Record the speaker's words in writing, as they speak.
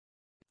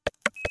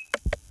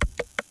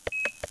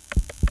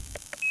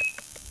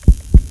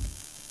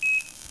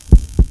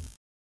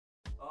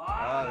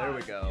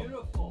we go.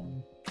 Beautiful.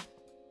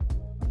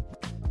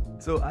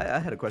 So I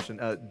had a question.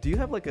 Do you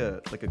have like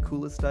a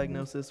coolest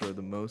diagnosis or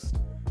the most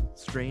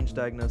strange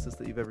diagnosis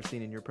that you've ever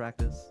seen in your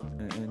practice?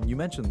 And you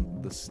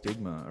mentioned the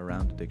stigma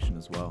around addiction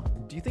as well.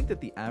 Do you think that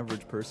the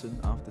average person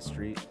off the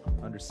street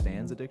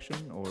understands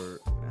addiction or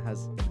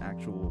has an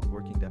actual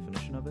working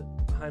definition of it?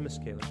 Hi, Miss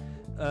Kaler.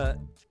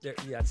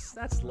 Yes,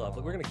 that's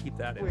lovely. We're going to keep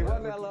that in. Wait,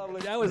 wasn't that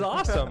lovely? That was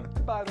awesome.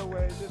 By the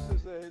way,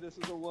 this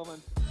is a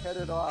woman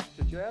headed off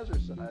to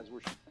Jazzercise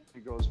where she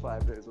goes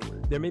 5 days a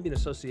week. There may be an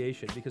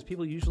association because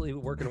people usually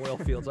work in oil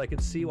fields. I can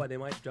see why they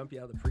might jump you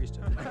out of the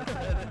priesthood.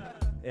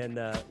 And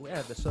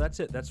yeah, so that's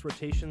it. That's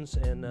rotations,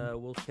 and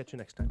we'll catch you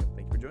next time.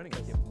 Thank you for joining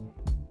us. Thank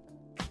you.